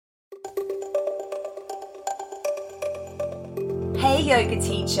Hey yoga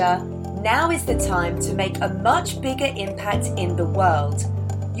teacher, now is the time to make a much bigger impact in the world.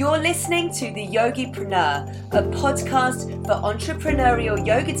 You're listening to The Yogipreneur, a podcast for entrepreneurial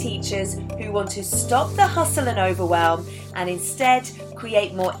yoga teachers who want to stop the hustle and overwhelm and instead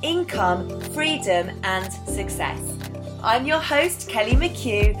create more income, freedom and success. I'm your host, Kelly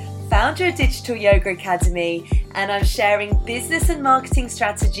McHugh, founder of Digital Yoga Academy, and I'm sharing business and marketing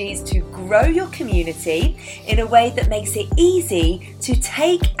strategies to grow your community in a way that makes it easy to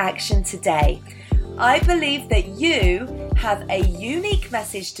take action today. I believe that you have a unique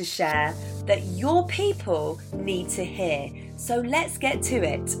message to share that your people need to hear. So let's get to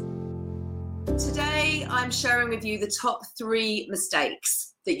it. Today, I'm sharing with you the top 3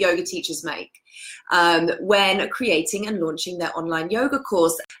 mistakes that yoga teachers make when creating and launching their online yoga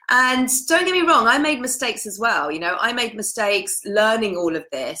course. And don't get me wrong, I made mistakes as well. I made mistakes learning all of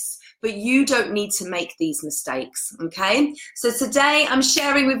this, but you don't need to make these mistakes, okay? So today I'm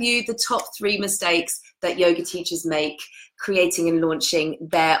sharing with you the top 3 mistakes that yoga teachers make creating and launching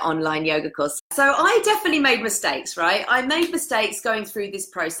their online yoga course. So I definitely made mistakes, right? I made mistakes going through this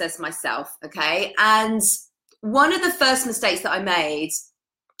process myself, okay? And one of the first mistakes that I made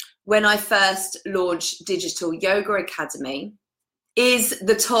when I first launched Digital Yoga Academy is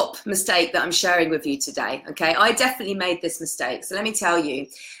the top mistake that I'm sharing with you today, okay? I definitely made this mistake. So let me tell you,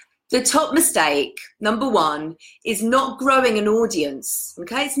 the top mistake, number 1, is not growing an audience,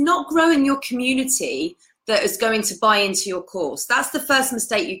 okay? It's not growing your community that is going to buy into your course. That's the first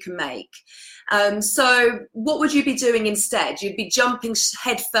mistake you can make. So what would you be doing instead? You'd be jumping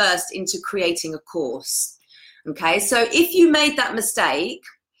headfirst into creating a course, okay? So if you made that mistake,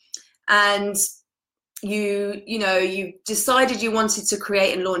 and you decided you wanted to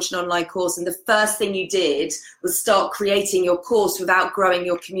create and launch an online course, and the first thing you did was start creating your course without growing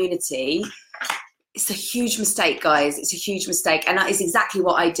your community, it's a huge mistake, guys. It's a huge mistake. And that is exactly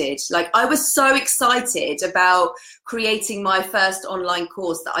what I did. I was so excited about creating my first online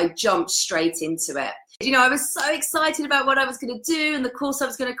course that I jumped straight into it. I was so excited about what I was going to do and the course I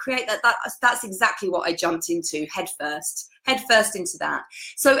was going to create. That's exactly what I jumped into headfirst into that.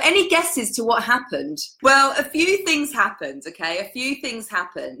 So any guesses to what happened? Well, a few things happened, okay? A few things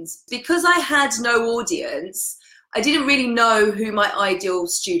happened. Because I had no audience, I didn't really know who my ideal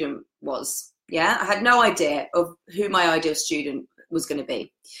student was. Yeah, I had no idea of who my ideal student was going to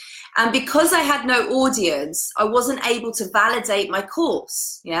be. And because I had no audience, I wasn't able to validate my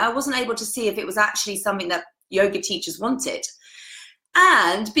course. Yeah, I wasn't able to see if it was actually something that yoga teachers wanted.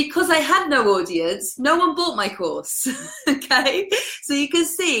 And because I had no audience, no one bought my course, okay? So you can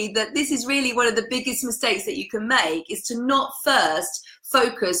see that this is really one of the biggest mistakes that you can make, is to not first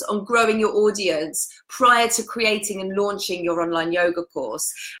focus on growing your audience prior to creating and launching your online yoga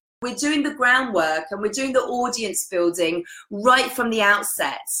course. We're doing the groundwork and we're doing the audience building right from the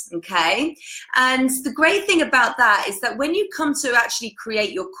outset, okay? And the great thing about that is that when you come to actually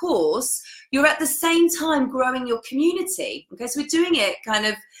create your course, you're at the same time growing your community, okay? So we're doing it kind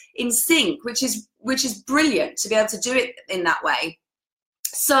of in sync, which is brilliant to be able to do it in that way.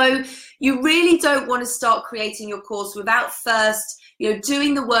 So you really don't want to start creating your course without first,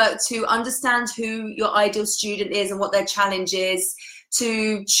 doing the work to understand who your ideal student is and what their challenge is,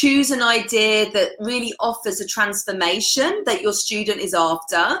 to choose an idea that really offers a transformation that your student is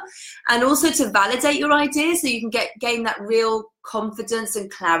after, and also to validate your idea so you can gain that real confidence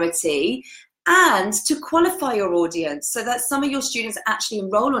and clarity, and to qualify your audience so that some of your students actually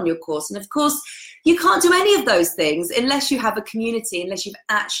enroll on your course. And of course, you can't do any of those things unless you have a community, unless you've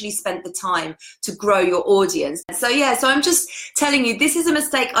actually spent the time to grow your audience. So I'm just telling you, this is a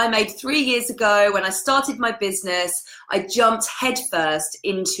mistake I made 3 years ago when I started my business. I jumped headfirst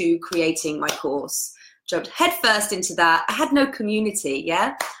into creating my course. Jumped headfirst into that. I had no community,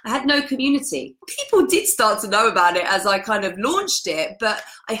 yeah? I had no community. People did start to know about it as I kind of launched it, but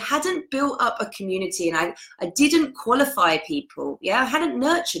I hadn't built up a community and I didn't qualify people, yeah? I hadn't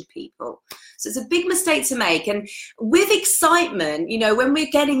nurtured people. So it's a big mistake to make. And with excitement, when we're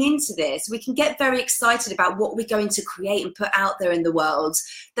getting into this, we can get very excited about what we're going to create and put out there in the world,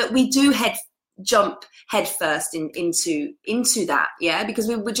 that we do jump headfirst into that, yeah, because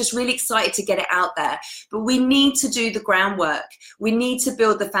we're just really excited to get it out there. But we need to do the groundwork. We need to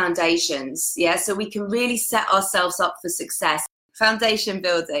build the foundations, yeah, so we can really set ourselves up for success. Foundation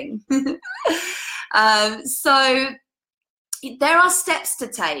building. So there are steps to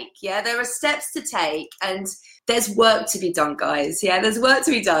take, yeah, there are steps to take, and there's work to be done, guys, yeah, there's work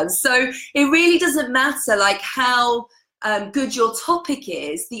to be done. So it really doesn't matter how good your topic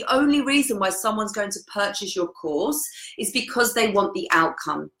is. The only reason why someone's going to purchase your course is because they want the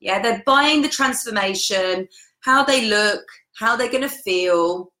outcome. Yeah, they're buying the transformation, how they look, how they're going to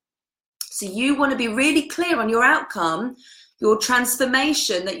feel. So you want to be really clear on your outcome, your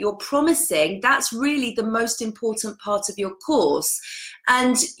transformation that you're promising. That's really the most important part of your course.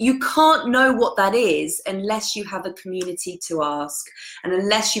 And you can't know what that is unless you have a community to ask, and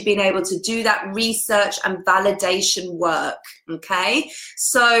unless you've been able to do that research and validation work, okay?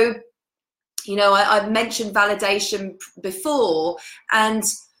 So, you know, I've mentioned validation before, and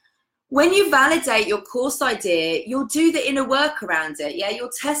when you validate your course idea, you'll do the inner work around it. Yeah,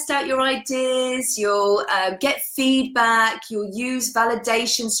 you'll test out your ideas, you'll get feedback, you'll use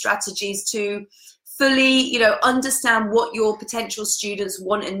validation strategies to fully, you know, understand what your potential students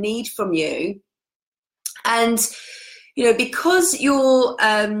want and need from you. And, you know, because you're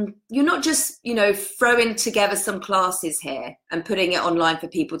not just, you know, throwing together some classes here and putting it online for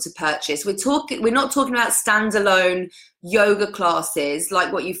people to purchase. We're not talking about standalone yoga classes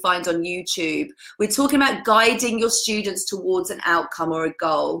like what you find on YouTube. We're talking about guiding your students towards an outcome or a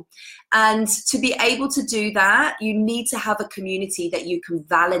goal. And to be able to do that, you need to have a community that you can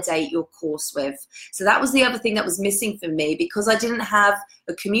validate your course with. So that was the other thing that was missing for me, because I didn't have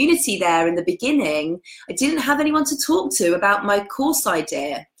a community there in the beginning. I didn't have anyone to talk to about my course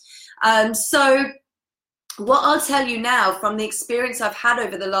idea. So what I'll tell you now from the experience I've had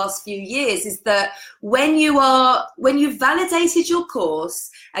over the last few years is that when you've validated your course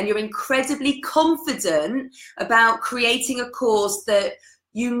and you're incredibly confident about creating a course that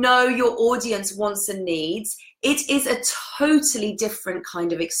you know your audience wants and needs, it is a totally different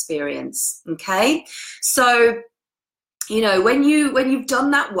kind of experience, okay? So, you know, when you've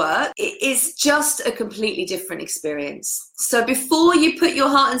done that work, it is just a completely different experience. So before you put your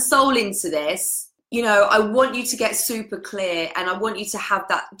heart and soul into this, you know, I want you to get super clear, and I want you to have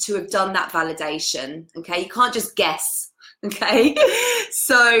done that validation, okay? You can't just guess. Okay,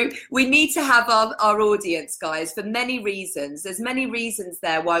 so we need to have our audience, guys, for many reasons. There's many reasons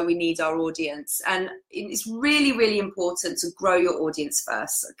there why we need our audience, and it's really, really important to grow your audience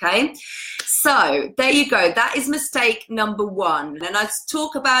first, okay? So there you go. That is mistake number one, and I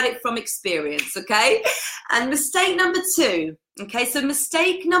talk about it from experience, okay? And mistake number two, okay? So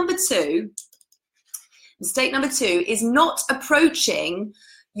mistake number two is not approaching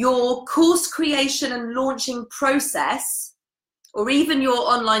your course creation and launching process, or even your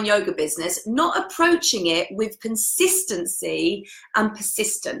online yoga business, not approaching it with consistency and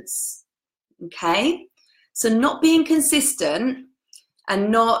persistence, okay? So not being consistent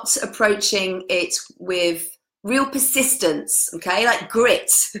and not approaching it with real persistence, okay? Like grit.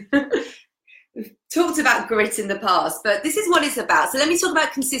 We've talked about grit in the past, but this is what it's about. So let me talk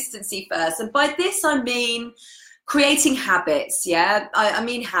about consistency first. And by this, I mean creating habits, yeah? I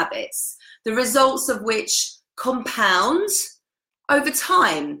mean habits, the results of which compound over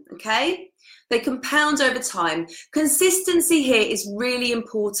time, okay? They compound over time. Consistency here is really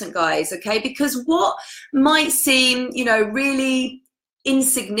important, guys, okay? Because what might seem, you know, really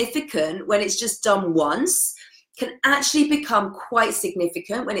insignificant when it's just done once can actually become quite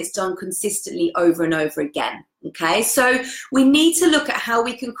significant when it's done consistently over and over again, okay? So we need to look at how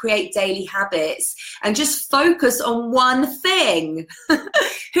we can create daily habits and just focus on one thing.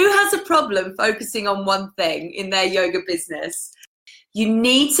 Who has a problem focusing on one thing in their yoga business? You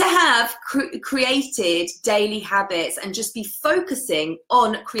need to have created daily habits and just be focusing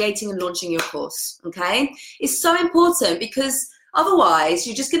on creating and launching your course, okay? It's so important, because otherwise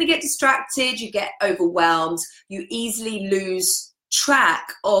you're just going to get distracted, you get overwhelmed, you easily lose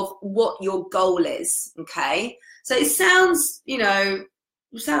track of what your goal is, okay? So it sounds, you know,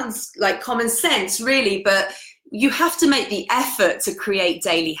 sounds like common sense really, but you have to make the effort to create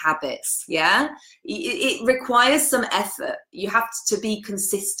daily habits, yeah? It requires some effort. You have to be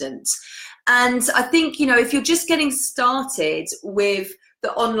consistent. And I think, you know, if you're just getting started with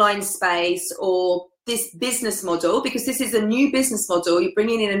the online space or this business model, because this is a new business model, you're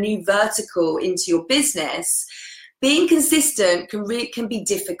bringing in a new vertical into your business, being consistent can be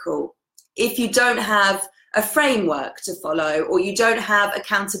difficult if you don't have a framework to follow, or you don't have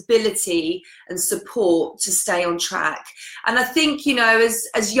accountability and support to stay on track. And I think, you know,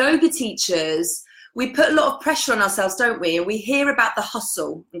 as yoga teachers, we put a lot of pressure on ourselves, don't we? And we hear about the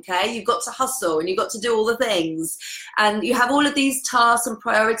hustle, okay? You've got to hustle and you've got to do all the things. And you have all of these tasks and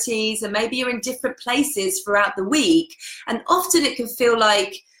priorities, and maybe you're in different places throughout the week. And often it can feel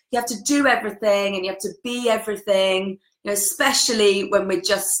like you have to do everything and you have to be everything, you know, especially when we're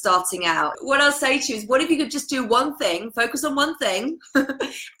just starting out. What I'll say to you is, what if you could just do one thing, focus on one thing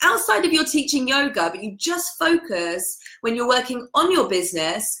outside of your teaching yoga, but you just focus when you're working on your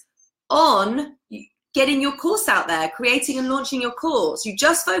business on getting your course out there, creating and launching your course. You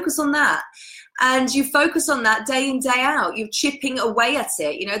just focus on that. And you focus on that day in, day out. You're chipping away at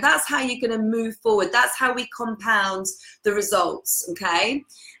it. You know, that's how you're going to move forward. That's how we compound the results, okay?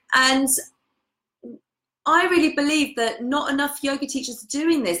 And I really believe that not enough yoga teachers are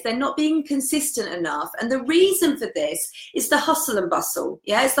doing this. They're not being consistent enough. And the reason for this is the hustle and bustle.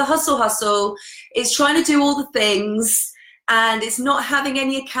 Yeah, it's the hustle. It's trying to do all the things, and it's not having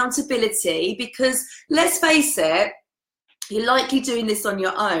any accountability, because let's face it, you're likely doing this on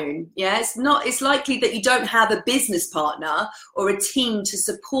your own. Yeah, it's likely that you don't have a business partner or a team to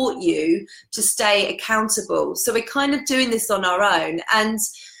support you to stay accountable. So we're kind of doing this on our own. And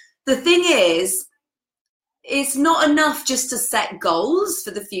the thing is, it's not enough just to set goals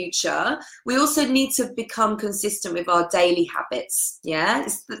for the future. We also need to become consistent with our daily habits. Yeah,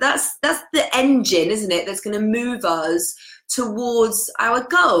 that's the engine, isn't it, that's going to move us towards our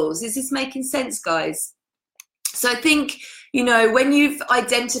goals. Is this making sense, guys? So I think, you know, when you've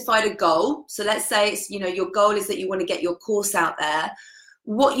identified a goal, so let's say it's, you know, your goal is that you want to get your course out there.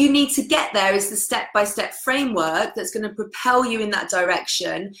 What you need to get there is the step-by-step framework that's going to propel you in that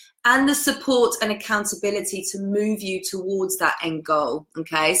direction, and the support and accountability to move you towards that end goal.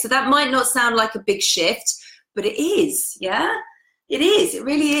 Okay, so that might not sound like a big shift, but it is. Yeah, it is. It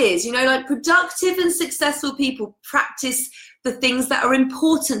really is. You know, like productive and successful people practice the things that are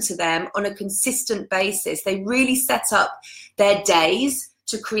important to them on a consistent basis. They really set up their days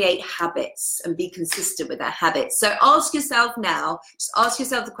to create habits and be consistent with their habits. So ask yourself now, just ask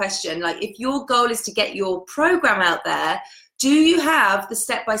yourself the question, like, if your goal is to get your program out there, do you have the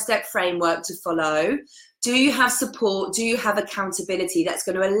step-by-step framework to follow? Do you have support? Do you have accountability that's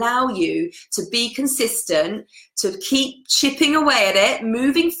going to allow you to be consistent, to keep chipping away at it,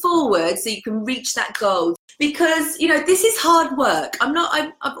 moving forward so you can reach that goal? Because, you know, this is hard work.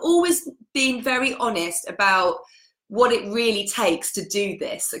 I've always been very honest about what it really takes to do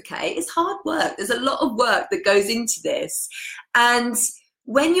this, okay? It's hard work. There's a lot of work that goes into this. And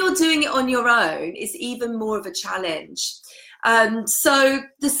when you're doing it on your own, it's even more of a challenge. So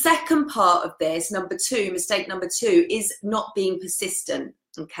the second part of this, mistake number two, is not being persistent,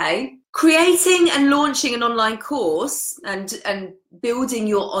 okay? Creating and launching an online course and building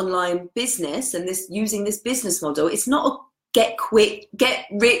your online business and using this business model, it's not a get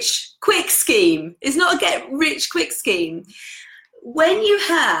rich quick scheme. It's not a get rich quick scheme. When you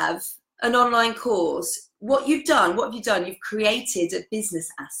have an online course, what have you done? You've created a business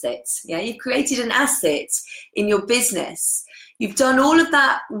asset. Yeah, you've created an asset in your business. You've done all of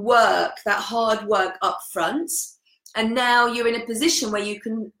that work, that hard work up front, and now you're in a position where you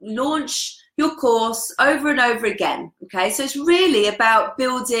can launch your course over and over again. Okay, so it's really about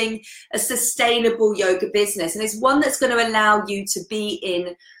building a sustainable yoga business, and it's one that's going to allow you to be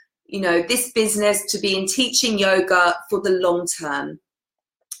in, you know, this business, to be in teaching yoga for the long term.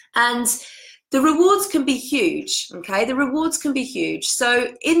 And the rewards can be huge, okay? The rewards can be huge.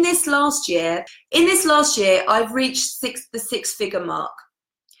 So in this last year, I've reached the six-figure mark.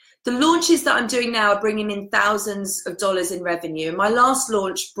 The launches that I'm doing now are bringing in thousands of dollars in revenue. My last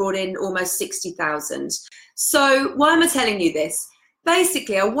launch brought in almost 60,000. So why am I telling you this?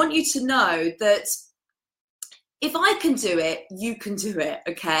 Basically, I want you to know that if I can do it, you can do it,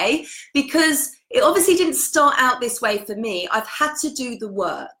 okay? Because it obviously didn't start out this way for me. I've had to do the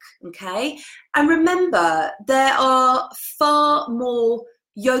work, okay? And remember, there are far more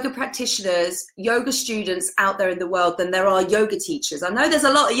yoga practitioners, yoga students out there in the world than there are yoga teachers. I know there's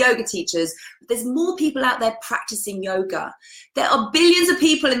a lot of yoga teachers, but there's more people out there practicing yoga. There are billions of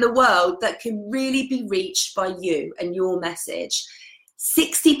people in the world that can really be reached by you and your message.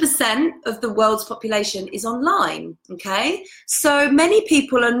 60% of the world's population is online, okay? So many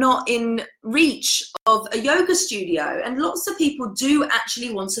people are not in reach of a yoga studio, and lots of people do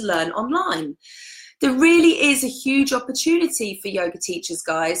actually want to learn online. There really is a huge opportunity for yoga teachers,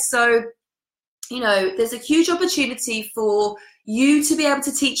 guys. So, you know, there's a huge opportunity for you to be able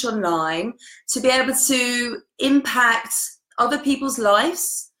to teach online, to be able to impact other people's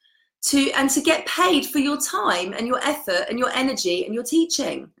lives, and to get paid for your time and your effort and your energy and your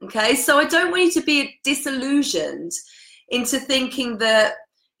teaching, okay? So I don't want you to be disillusioned into thinking that,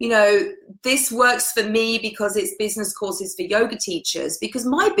 you know, this works for me because it's business courses for yoga teachers, because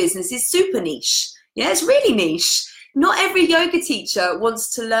my business is super niche. Yeah, it's really niche. Not every yoga teacher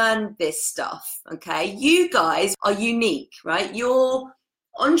wants to learn this stuff, okay? You guys are unique, right? You're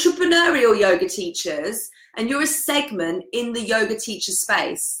entrepreneurial yoga teachers, and you're a segment in the yoga teacher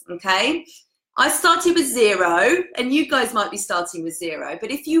space, okay? I started with 0, and you guys might be starting with 0.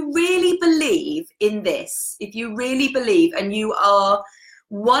 But if you really believe in this, if you really believe and you are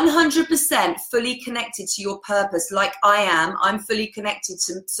 100% fully connected to your purpose, like I am, I'm fully connected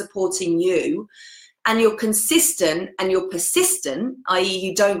to supporting you, and you're consistent and you're persistent, i.e.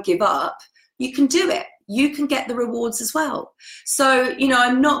 you don't give up, you can do it. You can get the rewards as well. So,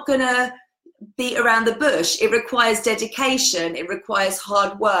 I'm not going to beat around the bush. It requires dedication. It requires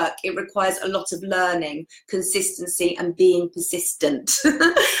hard work. It requires a lot of learning, consistency, and being persistent.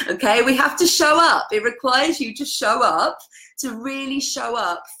 Okay, we have to show up. It requires you to show up, to really show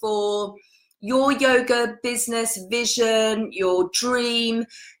up for your yoga business vision, your dream,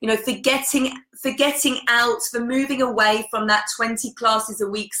 forgetting out, for moving away from that 20 classes a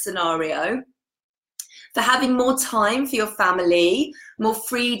week scenario, for having more time for your family, more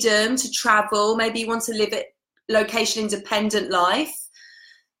freedom to travel. Maybe you want to live a location independent life,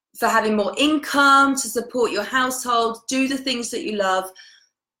 for having more income to support your household, do the things that you love.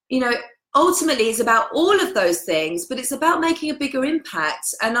 Ultimately it's about all of those things, but it's about making a bigger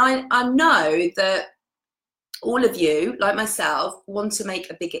impact. And I know that all of you, like myself, want to make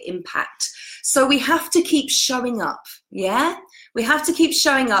a bigger impact. So we have to keep showing up, yeah? We have to keep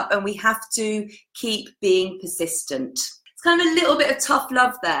showing up, and we have to keep being persistent. It's kind of a little bit of tough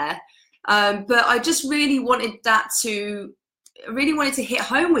love there, but I just really wanted to hit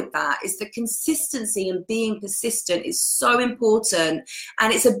home with that, is the consistency and being persistent is so important.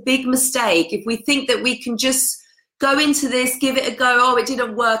 And it's a big mistake if we think that we can just go into this, give it a go, oh, it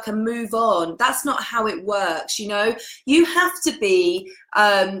didn't work, and move on. That's not how it works. You have to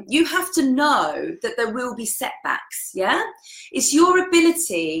know that there will be setbacks. Yeah, it's your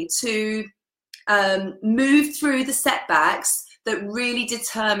ability to move through the setbacks that really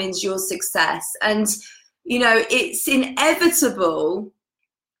determines your success. And it's inevitable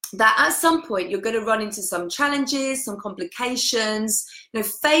that at some point you're going to run into some challenges, some complications.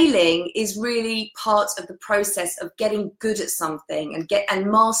 Failing is really part of the process of getting good at something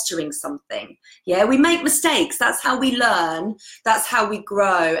and mastering something. Yeah, we make mistakes. That's how we learn. That's how we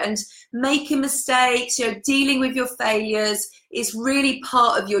grow. And making mistakes, dealing with your failures is really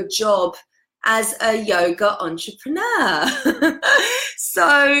part of your job as a yoga entrepreneur. So,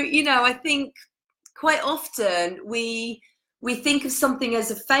 I think quite often we think of something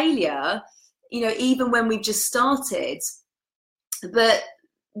as a failure, even when we've just started. But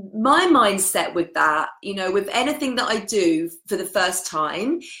my mindset with that, with anything that I do for the first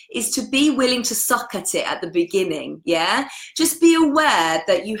time, is to be willing to suck at it at the beginning. Yeah, just be aware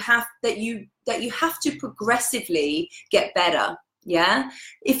that you have to progressively get better. Yeah,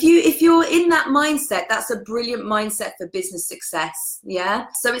 if you're in that mindset, that's a brilliant mindset for business success. Yeah,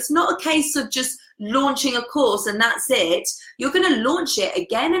 so it's not a case of just launching a course and that's it. You're going to launch it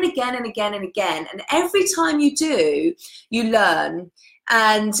again and again and again and again, and every time you do, you learn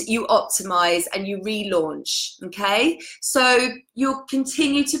and you optimize and you relaunch. Okay, so you'll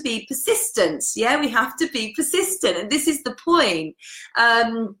continue to be persistent. Yeah, we have to be persistent, and this is the point.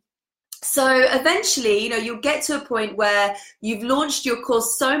 So eventually, you'll get to a point where you've launched your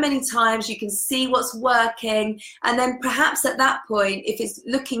course so many times, you can see what's working. And then perhaps at that point, if it's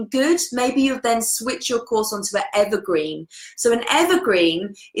looking good, maybe you'll then switch your course onto an evergreen. So an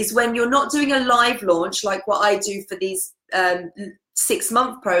evergreen is when you're not doing a live launch like what I do for these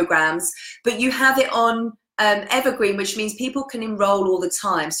 6-month programs, but you have it on evergreen, which means people can enroll all the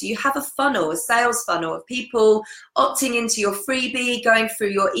time. So you have a funnel, a sales funnel of people opting into your freebie, going through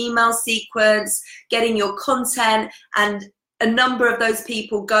your email sequence, getting your content, and a number of those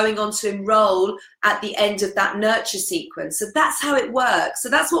people going on to enroll at the end of that nurture sequence. So that's how it works. So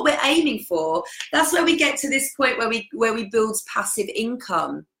that's what we're aiming for. That's where we get to this point where we build passive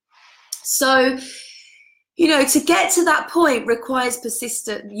income. So to get to that point requires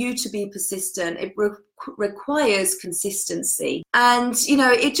you to be persistent. It requires consistency, and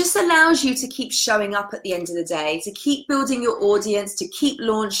it just allows you to keep showing up at the end of the day, to keep building your audience, to keep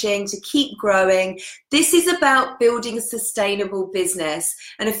launching, to keep growing. This is about building a sustainable business,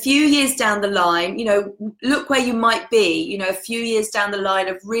 and a few years down the line, look where you might be, a few years down the line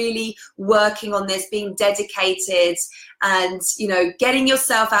of really working on this, being dedicated, and getting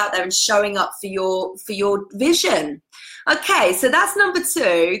yourself out there and showing up for your vision. Okay, so that's number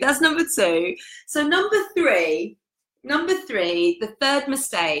two. So number three, the third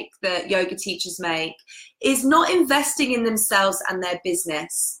mistake that yoga teachers make is not investing in themselves and their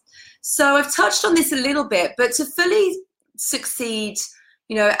business. So I've touched on this a little bit, but to fully succeed,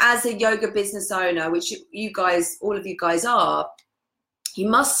 as a yoga business owner, which all of you guys are, you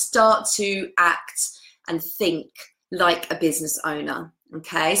must start to act and think like a business owner.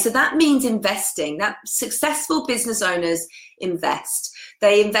 Okay, so that means investing. That successful business owners invest.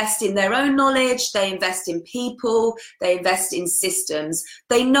 They invest in their own knowledge, they invest in people, they invest in systems.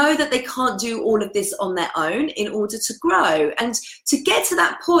 They know that they can't do all of this on their own in order to grow. And to get to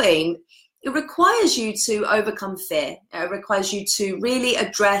that point, it requires you to overcome fear. It requires you to really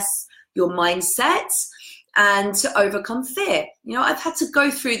address your mindset and to overcome fear. You know, I've had to go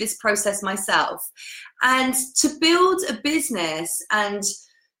through this process myself. And to build a business and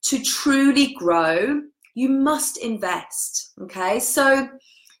to truly grow, you must invest, okay? So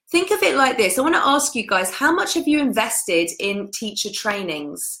think of it like this. I want to ask you guys, how much have you invested in teacher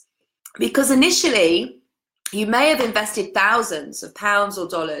trainings? Because initially, you may have invested thousands of pounds or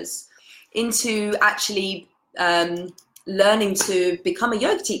dollars into actually learning to become a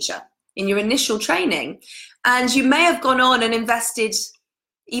yoga teacher in your initial training. And you may have gone on and invested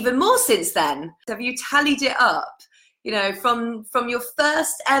even more since then. Have you tallied it up? You know, from your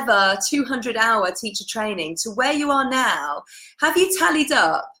first ever 200-hour teacher training to where you are now, have you tallied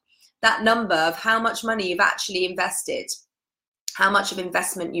up that number of how much money you've actually invested? How much of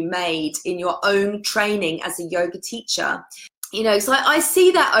investment you made in your own training as a yoga teacher? You know, so I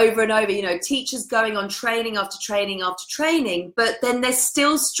see that over and over, you know, teachers going on training after training after training, but then they're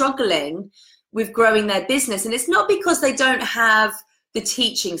still struggling with growing their business. And it's not because they don't have the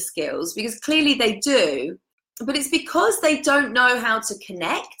teaching skills, because clearly they do, but it's because they don't know how to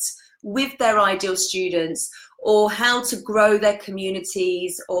connect with their ideal students, or how to grow their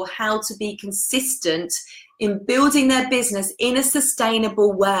communities, or how to be consistent in building their business in a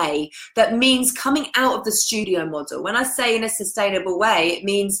sustainable way. That means coming out of the studio model. When I say in a sustainable way, it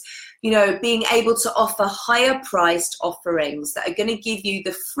means, you know, being able to offer higher priced offerings that are going to give you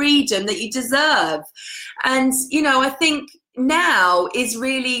the freedom that you deserve. And, you know, I think now is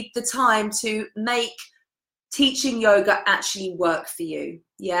really the time to make teaching yoga actually work for you.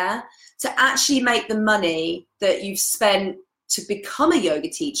 Yeah, to actually make the money that you've spent to become a yoga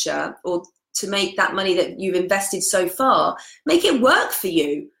teacher, or to make that money that you've invested so far, make it work for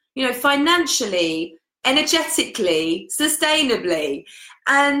you, you know, financially, energetically, sustainably.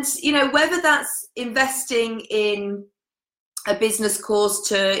 And, you know, whether that's investing in a business course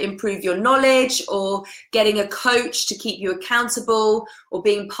to improve your knowledge, or getting a coach to keep you accountable, or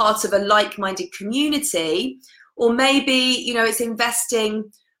being part of a like-minded community, or maybe, you know, it's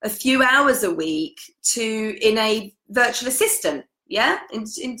investing a few hours a week in a virtual assistant, yeah,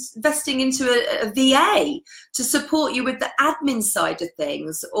 investing into a VA to support you with the admin side of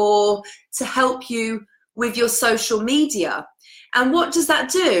things, or to help you with your social media. And what does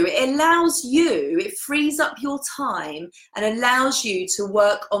that do? It allows you, it frees up your time and allows you to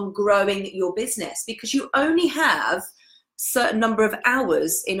work on growing your business, because you only have a certain number of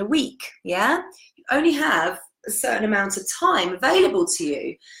hours in a week, yeah? You only have a certain amount of time available to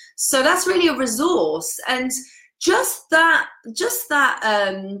you. So that's really a resource. And just that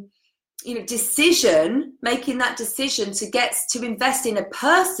you know, decision, making that decision to invest in a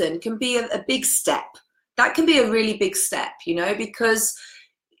person can be a big step. That can be a really big step, you know, because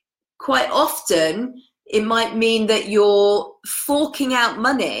quite often it might mean that you're forking out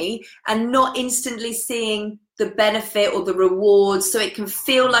money and not instantly seeing the benefit or the rewards. So it can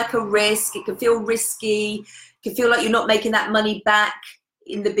feel like a risk. It can feel risky. It can feel like you're not making that money back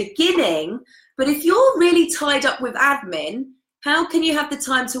in the beginning. But if you're really tied up with admin, how can you have the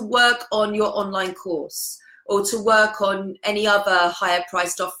time to work on your online course, or to work on any other higher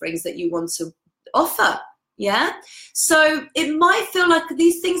priced offerings that you want to offer? Yeah, so it might feel like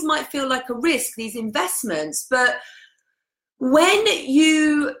these things might feel like a risk, these investments, but when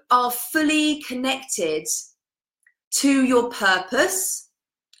you are fully connected to your purpose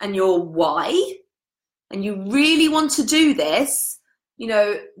and your why, and you really want to do this, you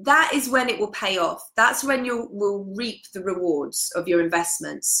know, that is when it will pay off. That's when you will reap the rewards of your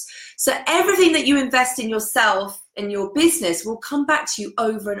investments. So everything that you invest in yourself and your business will come back to you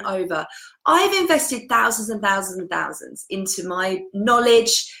over and over. I've invested thousands and thousands and thousands into my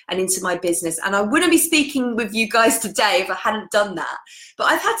knowledge and into my business. And I wouldn't be speaking with you guys today if I hadn't done that.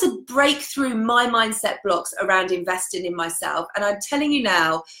 But I've had to break through my mindset blocks around investing in myself. And I'm telling you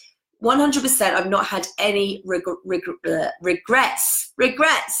now, 100%, I've not had any regrets.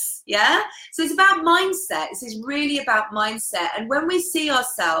 Yeah. So it's about mindset. This is really about mindset. And when we see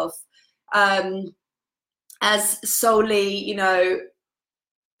ourselves as solely, you know,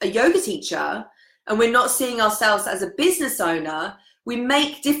 a yoga teacher, and we're not seeing ourselves as a business owner, we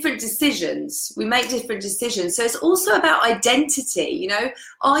make different decisions. So it's also about identity. You know,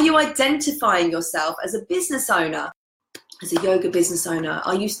 are you identifying yourself as a business owner, as a yoga business owner?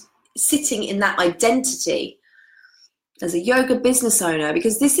 Are you sitting in that identity? as a yoga business owner,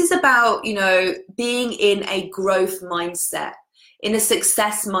 because this is about, you know, being in a growth mindset, in a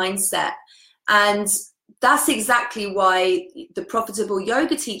success mindset. And that's exactly why the Profitable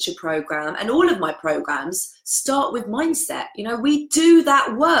Yoga Teacher program and all of my programs start with mindset. You know, we do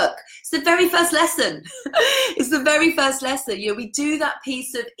that work. It's the very first lesson. It's the very first lesson. You know, we do that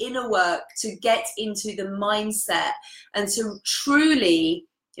piece of inner work to get into the mindset and to truly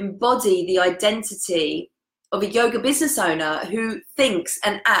embody the identity of a yoga business owner who thinks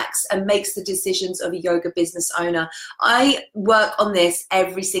and acts and makes the decisions of a yoga business owner. I work on this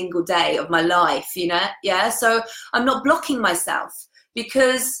every single day of my life, you know, yeah. So I'm not blocking myself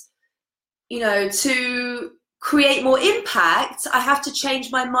because, you know, to create more impact, I have to change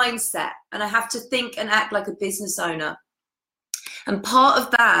my mindset and I have to think and act like a business owner. And part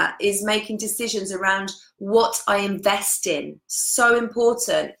of that is making decisions around what I invest in. So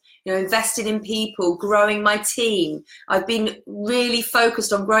important. You know, investing in people, growing my team. I've been really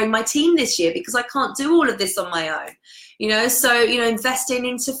focused on growing my team this year because I can't do all of this on my own. You know, so, you know, investing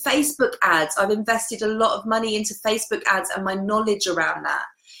into Facebook ads. I've invested a lot of money into Facebook ads and my knowledge around that.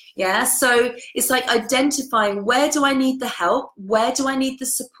 Yeah, so it's like identifying, where do I need the help? Where do I need the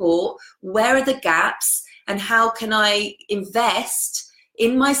support? Where are the gaps? And how can I invest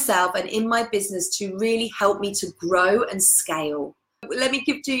in myself and in my business to really help me to grow and scale? Let me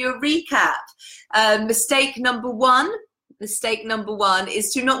give you a recap. Mistake number one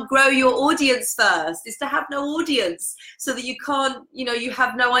is to not grow your audience first. Is to have no audience, so that you can't, you know, you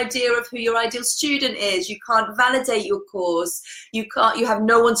have no idea of who your ideal student is. You can't validate your course. You have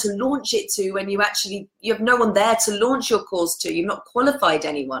no one to launch it to when you have no one there to launch your course to. You've not qualified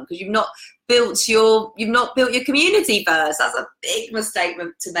anyone because you've not built your community first. That's a big mistake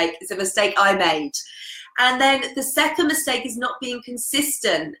to make. It's a mistake I made. And then the second mistake is not being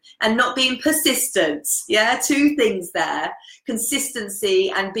consistent and not being persistent. Yeah, two things there: consistency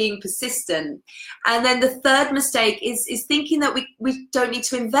and being persistent. And then the third mistake is thinking that we don't need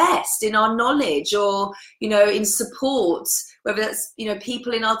to invest in our knowledge or, you know, in support, whether that's, you know,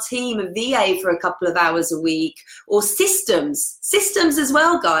 people in our team, a VA for a couple of hours a week, or systems as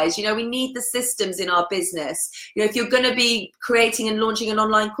well, guys. You know, we need the systems in our business. You know, if you're going to be creating and launching an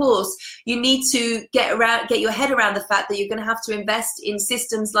online course, you need to get your head around the fact that you're going to have to invest in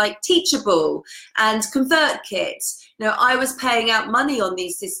systems like Teachable and ConvertKit. You know, I was paying out money on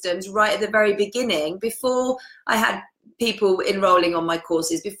these systems right at the very beginning, before I had people enrolling on my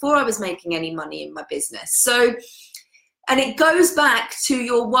courses, before I was making any money in my business. So, and it goes back to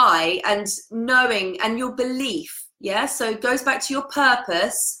your why and knowing and your belief. Yeah, so it goes back to your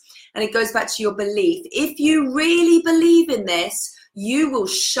purpose and it goes back to your belief. If you really believe in this, you will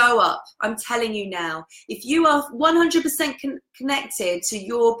show up. I'm telling you now, if you are 100% connected to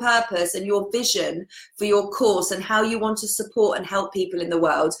your purpose and your vision for your course and how you want to support and help people in the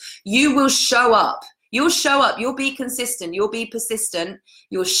world, you will show up. You'll show up, you'll be consistent, you'll be persistent,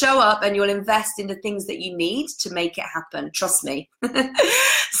 you'll show up and you'll invest in the things that you need to make it happen. Trust me.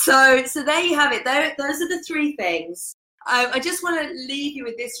 So there you have it. Those are the three things. I just want to leave you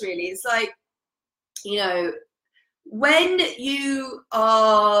with this, really. It's like, you know, when you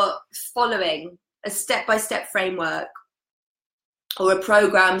are following a step-by-step framework or a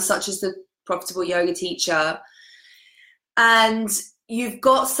program such as the Profitable Yoga Teacher, and you've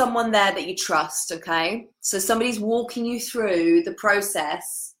got someone there that you trust, okay? So somebody's walking you through the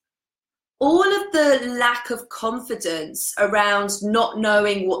process. All of the lack of confidence around not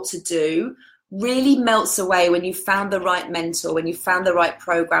knowing what to do really melts away when you found the right mentor, when you found the right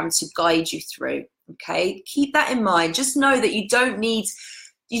program to guide you through, okay? Keep that in mind. Just know that you don't need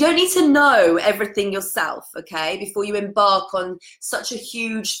to know everything yourself, okay, before you embark on such a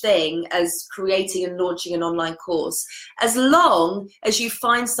huge thing as creating and launching an online course, as long as you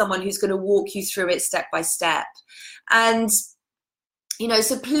find someone who's going to walk you through it step by step. And, you know,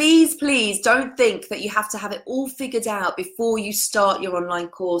 so please don't think that you have to have it all figured out before you start your online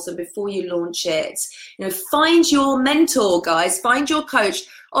course and before you launch it. You know, find your mentor, guys, find your coach.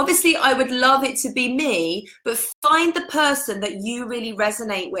 Obviously, I would love it to be me, but find the person that you really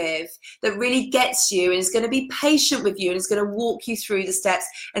resonate with, that really gets you and is going to be patient with you and is going to walk you through the steps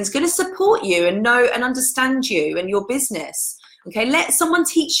and is going to support you and know and understand you and your business. Okay, let someone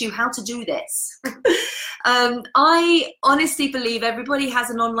teach you how to do this. I honestly believe everybody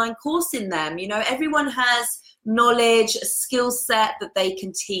has an online course in them. You know, everyone has knowledge, a skill set that they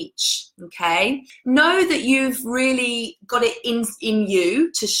can teach. Okay, know that you've really got it in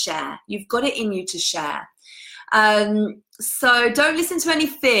you to share. You've got it in you to share. So don't listen to any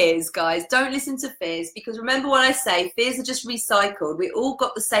fears, guys. Don't listen to fears, because remember what I say, fears are just recycled. We all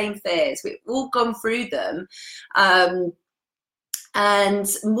got the same fears. We've all gone through them. And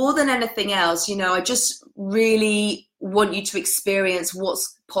more than anything else, I just really want you to experience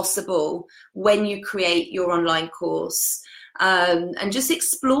what's possible when you create your online course, and just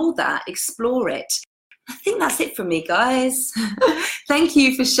explore it. I think that's it from me, guys. Thank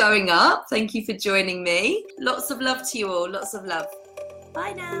you for showing up. Thank you for joining me. Lots of love to you all. Lots of love.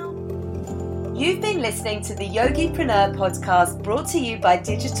 Bye now. You've been listening to the Yogipreneur podcast, brought to you by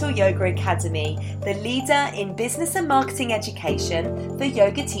Digital Yoga Academy, the leader in business and marketing education for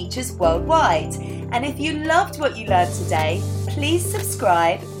yoga teachers worldwide. And if you loved what you learned today, please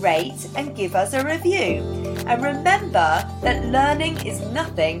subscribe, rate, and give us a review. And remember that learning is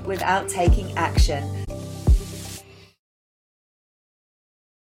nothing without taking action.